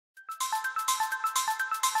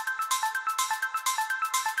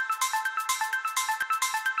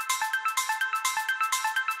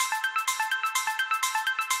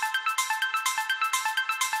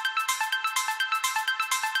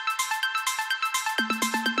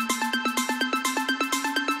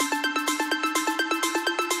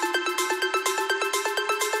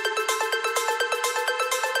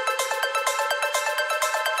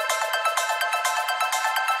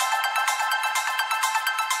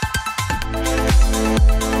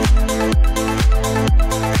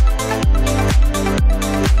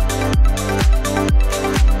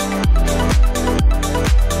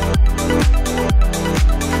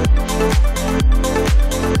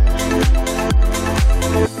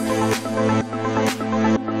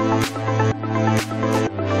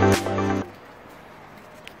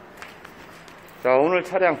자, 오늘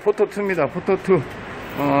차량 포토2입니다. 포토2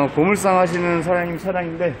 고물상 하시는 사장님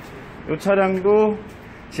차량인데, 이 차량도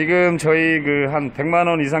지금 저희 한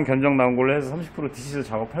 100만원 이상 견적 나온 걸로 해서 30% DC에서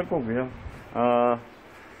작업할 거고요.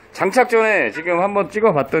 장착 전에 지금 한번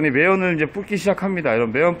찍어 봤더니 매연을 이제 뿜기 시작합니다.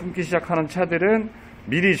 이런 매연 뿜기 시작하는 차들은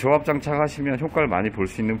미리 조합 장착하시면 효과를 많이 볼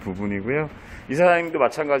수 있는 부분이고요. 이 사장님도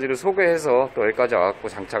마찬가지로 소개해서 또 여기까지 와갖고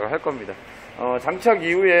장착을 할 겁니다. 장착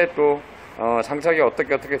이후에 또 장착이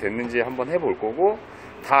어떻게 됐는지 한번 해볼 거고,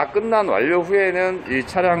 다 끝난 완료 후에는 이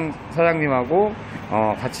차량 사장님하고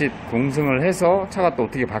같이 동승을 해서 차가 또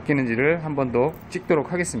어떻게 바뀌는지를 한번 더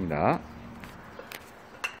찍도록 하겠습니다.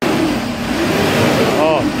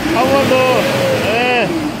 한 번 더. 네.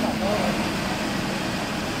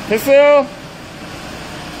 됐어요?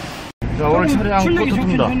 자, 오늘 차량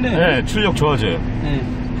포토2입니다. 네, 출력 좋아져요. 네.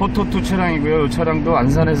 포토2 차량이고요. 이 차량도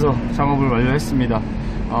안산에서 작업을 완료했습니다.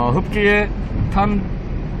 흡기에 탄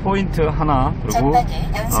포인트 하나, 그리고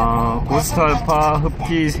고스트 알파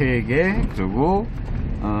흡기 3개, 그리고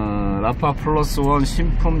라파 플러스 1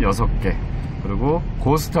 신품 6개, 그리고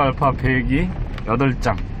고스트 알파 배기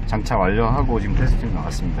 8장 장착 완료하고 지금 테스팅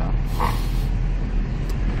나왔습니다.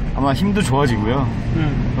 아마 힘도 좋아지고요.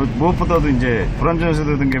 무엇보다도 이제 불완전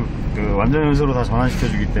연소도 든 게 완전 연소로 다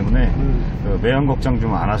전환시켜주기 때문에 매연 걱정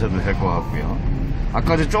좀 안 하셔도 될 것 같고요.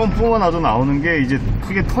 아까 좀 뿜어놔도 나오는 게 이제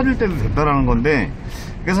크게 터질 때도 됐다라는 건데,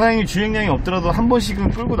 그러니까 사장님이 주행량이 없더라도 한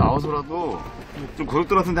번씩은 끌고 나와서라도 좀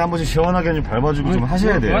고속도로 같은 데 한 번씩 시원하게 좀 밟아주고 좀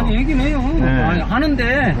하셔야 돼요. 많이 얘기는 해요. 네.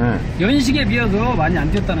 하는데 네. 연식에 비해서 많이 안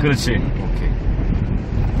뛰었다는 그렇지. 거지. 오케이.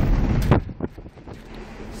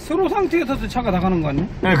 서로 상태에서도 차가 나가는 거 아니야?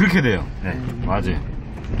 네, 그렇게 돼요. 네, 맞아요.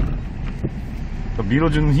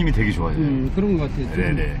 밀어주는 힘이 되게 좋아요. 그런 것 같아요.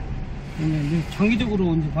 네네.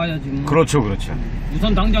 장기적으로 이제 봐야지. 뭐. 그렇죠, 그렇죠.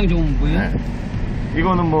 우선 당장 좋은 거예요. 네.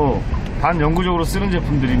 이거는 뭐 반영구적으로 쓰는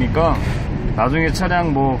제품들이니까 나중에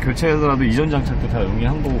차량 뭐 교체하더라도 이전 장착도 다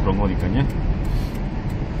용이한 거고 그런 거니까요.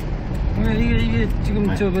 이게 지금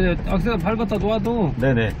네. 악셀 밟았다 놓아도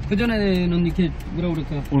네네. 그 전에는 이렇게 뭐라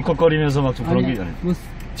그럴까 울컥거리면서 막 좀 그런 게 있잖아요. 뭐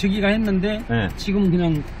저기가 했는데 네. 지금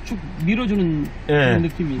그냥 쭉 밀어주는 그런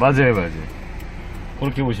느낌이. 맞아요.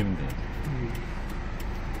 그렇게 보시면 돼요.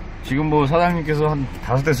 지금 뭐 사장님께서 한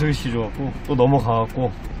 5대 스위치 줘갖고 또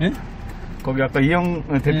넘어가갖고 거기 아까 이형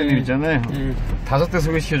대표님 있잖아요. 5대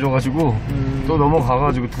스위치 줘가지고 또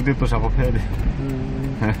넘어가가지고 2대 또 작업해야 돼.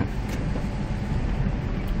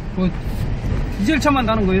 뭐 디젤차만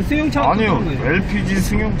다는 거예요? 승용차? 아니요, LPG,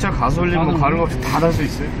 승용차, 가솔린 뭐 가름없이 다 달 수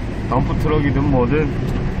있어요. 덤프 트럭이든 뭐든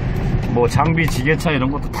뭐 장비, 지게차 이런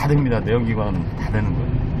것도 다 됩니다. 내연기관은 다 되는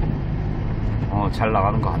거예요. 잘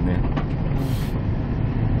나가는 것 같네요.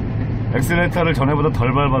 엑셀레이터를 전에보다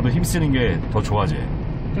덜 밟아도 힘쓰는 게 더 좋아져요.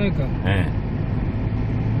 그러니까. 네.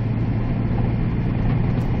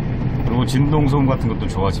 그리고 진동소음 같은 것도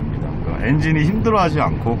좋아집니다. 그러니까 엔진이 힘들어하지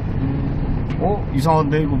않고,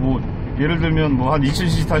 이상한데 이거 뭐 예를 들면 뭐 한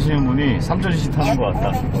 2000cc 타시는 분이 3000cc 타는 것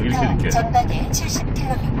같다. 이렇게 느껴요. 전방에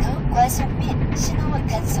 70km 과속 및 신호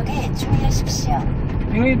단속에 주의하십시오.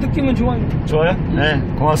 형이 느낌은 좋아요. 좋아요? 네,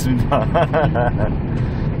 고맙습니다.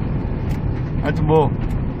 하여튼 뭐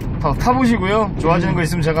타보시고요. 좋아지는 거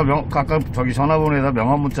있으면 제가 아까 저기 전화번호에다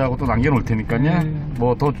명함 문자하고 또 남겨놓을 테니까요.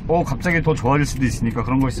 뭐 더 갑자기 더 좋아질 수도 있으니까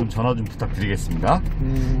그런 거 있으면 전화 좀 부탁드리겠습니다.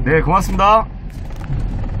 네, 고맙습니다.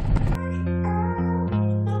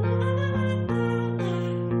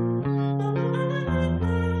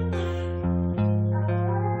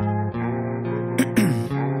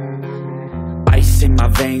 In my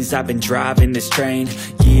veins, I've been driving this train.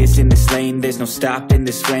 Years in this lane, there's no stopping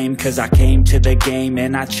this flame. Cause I came to the game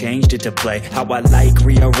and I changed it to play how I like,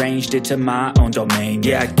 rearranged it to my own domain.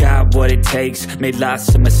 Yeah, I got what it takes, made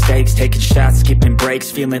lots of mistakes, taking shots, skipping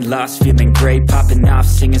breaks, feeling lost, feeling great, popping off,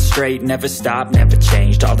 singing straight, never stopped, never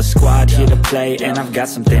changed. All the squad here to play and I've got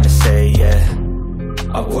something to say, yeah.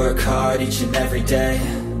 I work hard each and every day,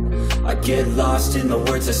 I get lost in the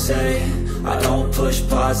words I say. I don't push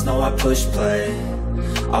pause, no I push play.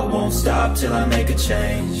 I won't stop till I make a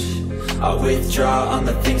change. I withdraw on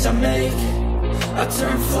the things I make. I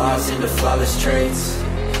turn flaws into flawless traits.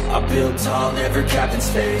 I build tall, never capped in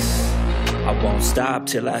space. I won't stop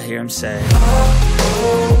till I hear him say,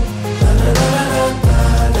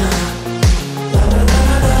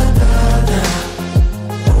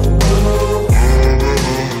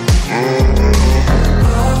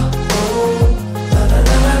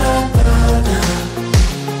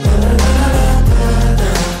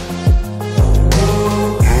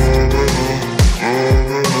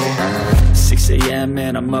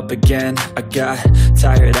 up again. I got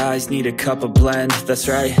tired eyes, need a cup of blend. That's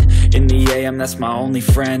right, in the AM, that's my only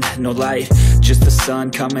friend. No light, just the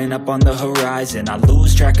sun coming up on the horizon. I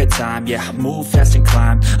lose track of time, yeah, I move fast and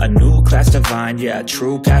climb a new class divine, yeah,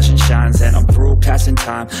 true passion shines. And I'm through passing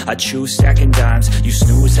time, I choose stacking dimes. You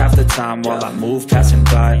snooze half the time while I move passing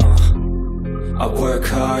by. I work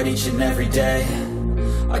hard each and every day.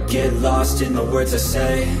 I get lost in the words I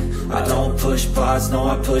say. I don't push pause, no,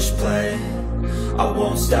 I push play. I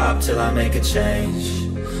won't stop till I make a change.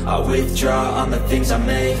 I withdraw on the things I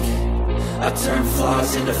make. I turn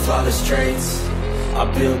flaws into flawless traits. I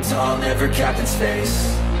build tall, never capped in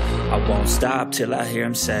space. I won't stop till I hear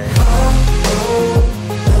him say,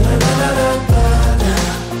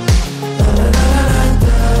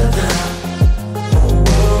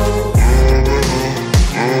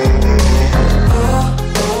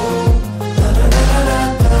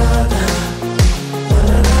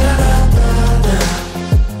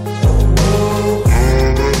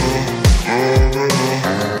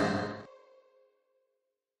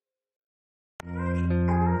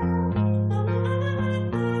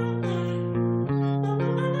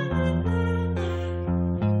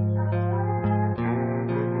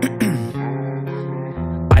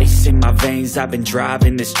 in my veins, I've been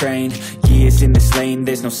driving this train. Years in this lane,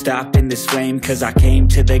 there's no stopping this flame. Cause I came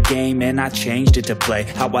to the game and I changed it to play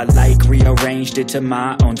how I like, rearranged it to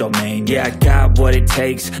my own domain. Yeah, I got what it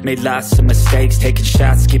takes, made lots of mistakes, taking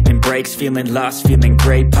shots, skipping breaks, feeling lost, feeling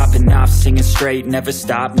great, popping off, singing straight, never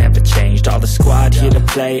stopped, never changed. All the squad here to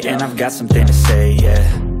play and I've got something to say, yeah.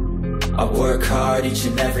 I work hard each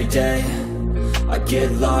and every day. I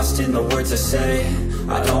get lost in the words I say.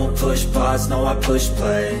 I don't push pause, no, I push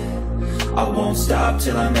play. I won't stop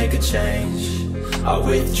till I make a change. I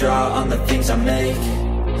withdraw on the things I make.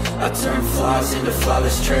 I turn flaws into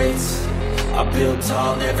flawless traits. I build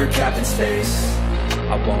tall, never capped in space.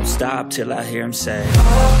 I won't stop till I hear him say,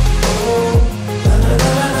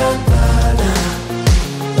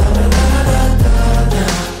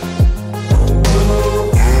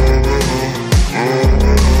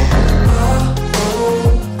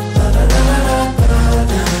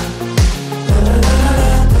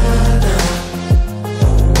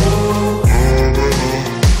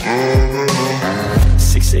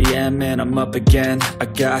 and I'm up again. I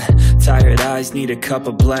got tired eyes, need a cup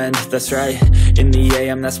of blend. That's right, in the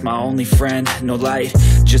AM, that's my only friend. No light,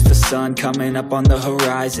 just the sun coming up on the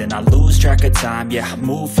horizon. I lose track of time, yeah, I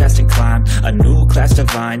move fast and climb a new class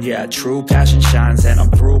divine, yeah, true passion shines. And I'm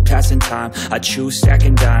through passing time, I choose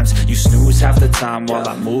stacking dimes. You snooze half the time while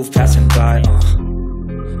I move passing by.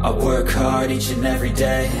 I work hard each and every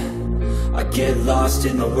day. I get lost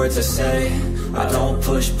in the words I say. I don't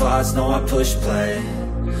push pause, no, I push play.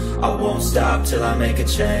 I won't stop till I make a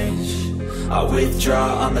change. I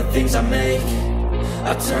withdraw on the things I make.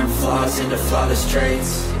 I turn flaws into flawless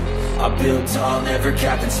traits. I build tall, never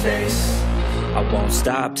capped in space. I won't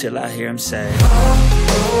stop till I hear him say,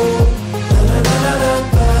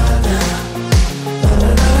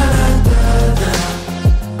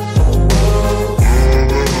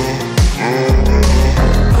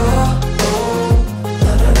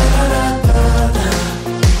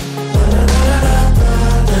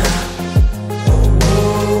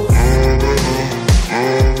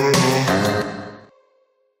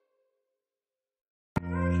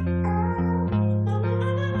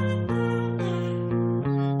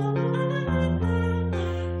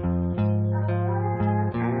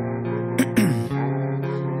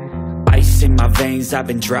 in my veins, I've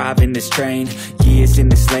been driving this train. Years in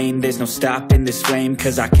this lane, there's no stopping this flame.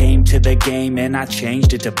 Cause I came to the game and I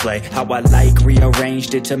changed it to play how I like,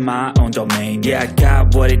 rearranged it to my own domain. Yeah, I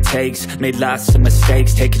got what it takes, made lots of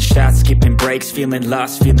mistakes, taking shots, skipping breaks, feeling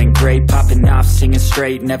lost, feeling great, popping off, singing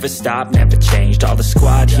straight, never stopped, never changed. All the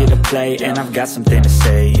squad here to play and I've got something to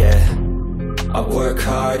say, yeah. I work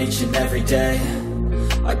hard each and every day.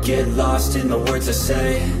 I get lost in the words I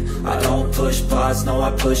say. I don't push pause, no,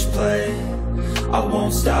 I push play. I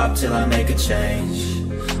won't stop till I make a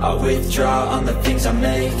change. I withdraw on the things I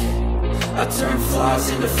make. I turn flaws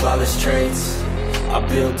into flawless traits. I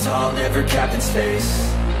build tall, never capped in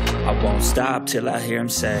space. I won't stop till I hear him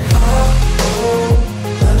say,